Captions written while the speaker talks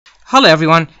Hello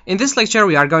everyone, in this lecture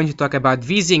we are going to talk about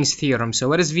Vizing's theorem. So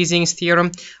what is Vizing's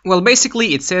theorem? Well,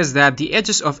 basically it says that the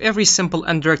edges of every simple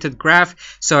undirected graph,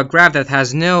 so a graph that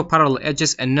has no parallel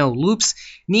edges and no loops,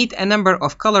 need a number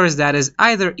of colors that is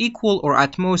either equal or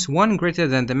at most one greater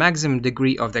than the maximum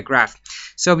degree of the graph.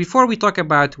 So before we talk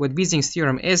about what Vizing's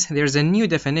theorem is, there's a new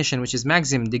definition which is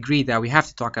maximum degree that we have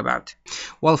to talk about.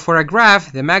 Well, for a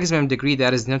graph, the maximum degree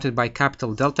that is denoted by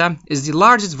capital delta is the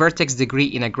largest vertex degree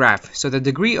in a graph. So the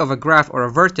degree of a graph or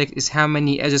a vertex is how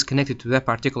many edges connected to that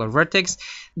particular vertex.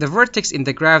 The vertex in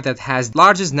the graph that has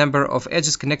largest number of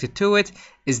edges connected to it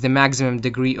is the maximum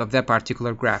degree of that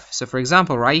particular graph. So for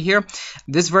example, right here,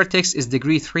 this vertex is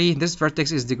degree 3, this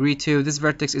vertex is degree 2, this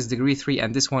vertex is degree 3,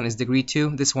 and this one is degree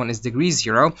 2, this one is degree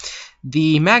 0.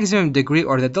 The maximum degree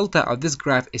or the delta of this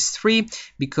graph is 3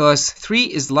 because 3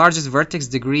 is the largest vertex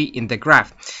degree in the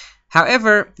graph.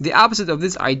 However, the opposite of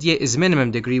this idea is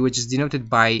minimum degree, which is denoted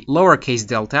by lowercase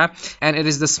delta, and it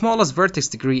is the smallest vertex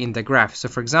degree in the graph. So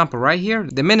for example, right here,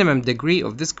 the minimum degree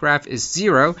of this graph is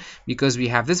 0 because we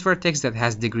have this vertex that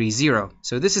has degree 0.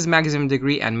 So this is maximum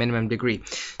degree and minimum degree.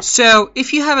 So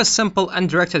if you have a simple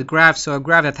undirected graph, so a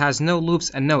graph that has no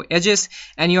loops and no edges,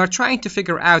 and you are trying to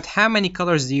figure out how many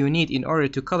colors do you need in order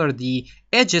to color the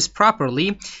edges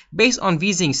properly, based on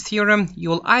Vizing's theorem, you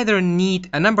will either need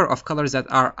a number of colors that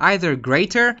are either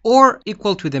greater or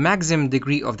equal to the maximum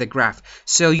degree of the graph.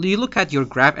 So you look at your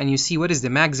graph and you see what is the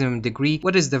maximum degree,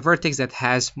 what is the vertex that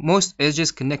has most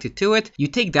edges connected to it. You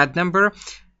take that number,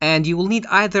 and you will need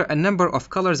either a number of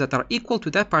colors that are equal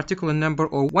to that particular number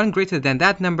or one greater than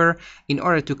that number in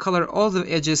order to color all the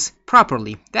edges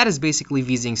properly. That is basically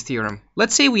Vizing's theorem.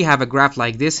 Let's say we have a graph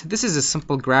like this. This is a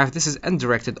simple graph. This is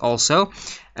undirected also.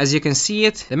 As you can see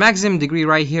it, the maximum degree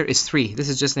right here is 3. This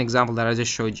is just an example that I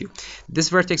just showed you. This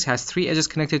vertex has 3 edges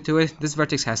connected to it. This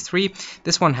vertex has 3.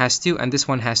 This one has 2, and this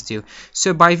one has 2.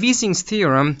 So by Vizing's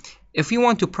theorem, if you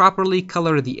want to properly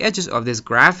color the edges of this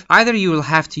graph, either you will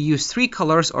have to use 3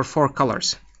 colors or 4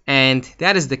 colors. And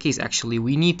that is the case actually.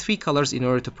 We need 3 colors in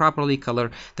order to properly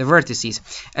color the vertices.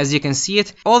 As you can see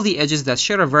it, all the edges that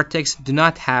share a vertex do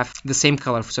not have the same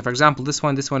color. So for example, this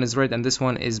one is red and this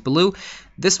one is blue.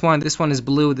 This one is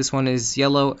blue, this one is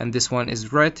yellow, and this one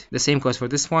is red. The same goes for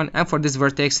this one. And for this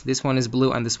vertex, this one is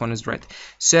blue and this one is red.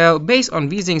 So based on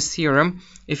Vizing's theorem,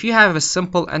 if you have a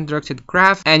simple undirected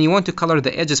graph and you want to color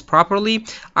the edges properly,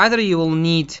 either you will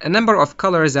need a number of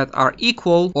colors that are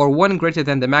equal or one greater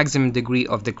than the maximum degree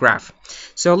of the graph.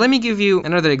 So let me give you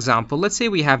another example. Let's say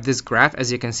we have this graph.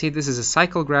 As you can see, this is a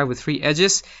cycle graph with 3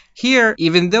 edges. Here,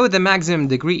 even though the maximum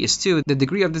degree is 2, the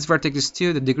degree of this vertex is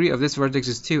 2, the degree of this vertex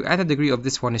is 2, and the degree of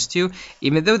this one is 2.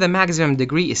 Even though the maximum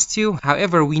degree is 2,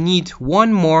 however, we need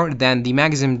one more than the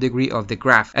maximum degree of the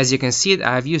graph. As you can see it,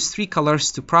 I have used 3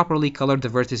 colors to properly color the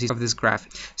vertices of this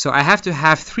graph. So I have to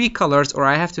have 3 colors, or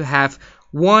I have to have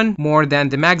one more than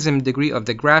the maximum degree of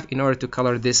the graph in order to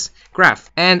color this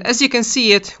graph. And as you can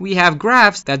see it, we have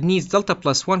graphs that needs delta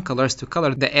plus 1 colors to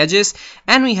color the edges,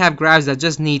 and we have graphs that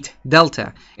just need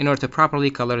delta in order to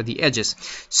properly color the edges.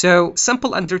 So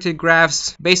simple undirected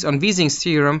graphs based on Vizing's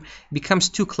theorem becomes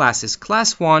 2 classes.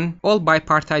 Class 1, all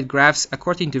bipartite graphs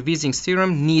according to Vizing's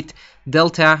theorem need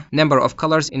delta number of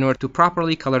colors in order to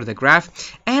properly color the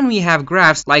graph. And we have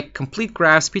graphs like complete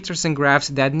graphs, Peterson graphs,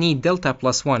 that need delta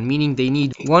plus 1, meaning they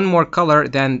need one more color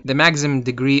than the maximum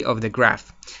degree of the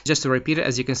graph. Just to repeat it,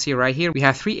 as you can see right here, we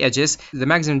have 3 edges. The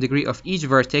maximum degree of each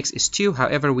vertex is 2.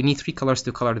 However, we need 3 colors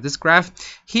to color this graph.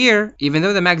 Here, even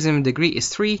though the maximum degree is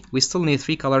 3, we still need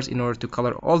 3 colors in order to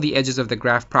color all the edges of the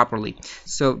graph properly.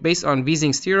 So based on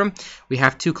Vizing's theorem, we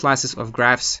have 2 classes of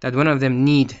graphs that one of them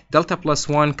need delta plus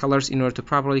 1 colors in order to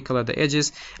properly color the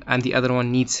edges, and the other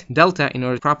one needs delta in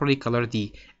order to properly color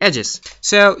the edges.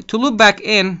 So to loop back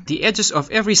in, the edges of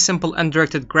every simple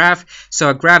undirected graph, so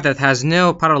a graph that has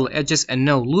no parallel edges and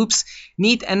no loops,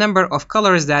 need a number of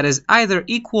colors that is either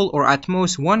equal or at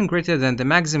most one greater than the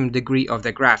maximum degree of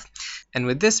the graph. And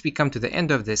with this, we come to the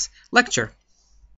end of this lecture.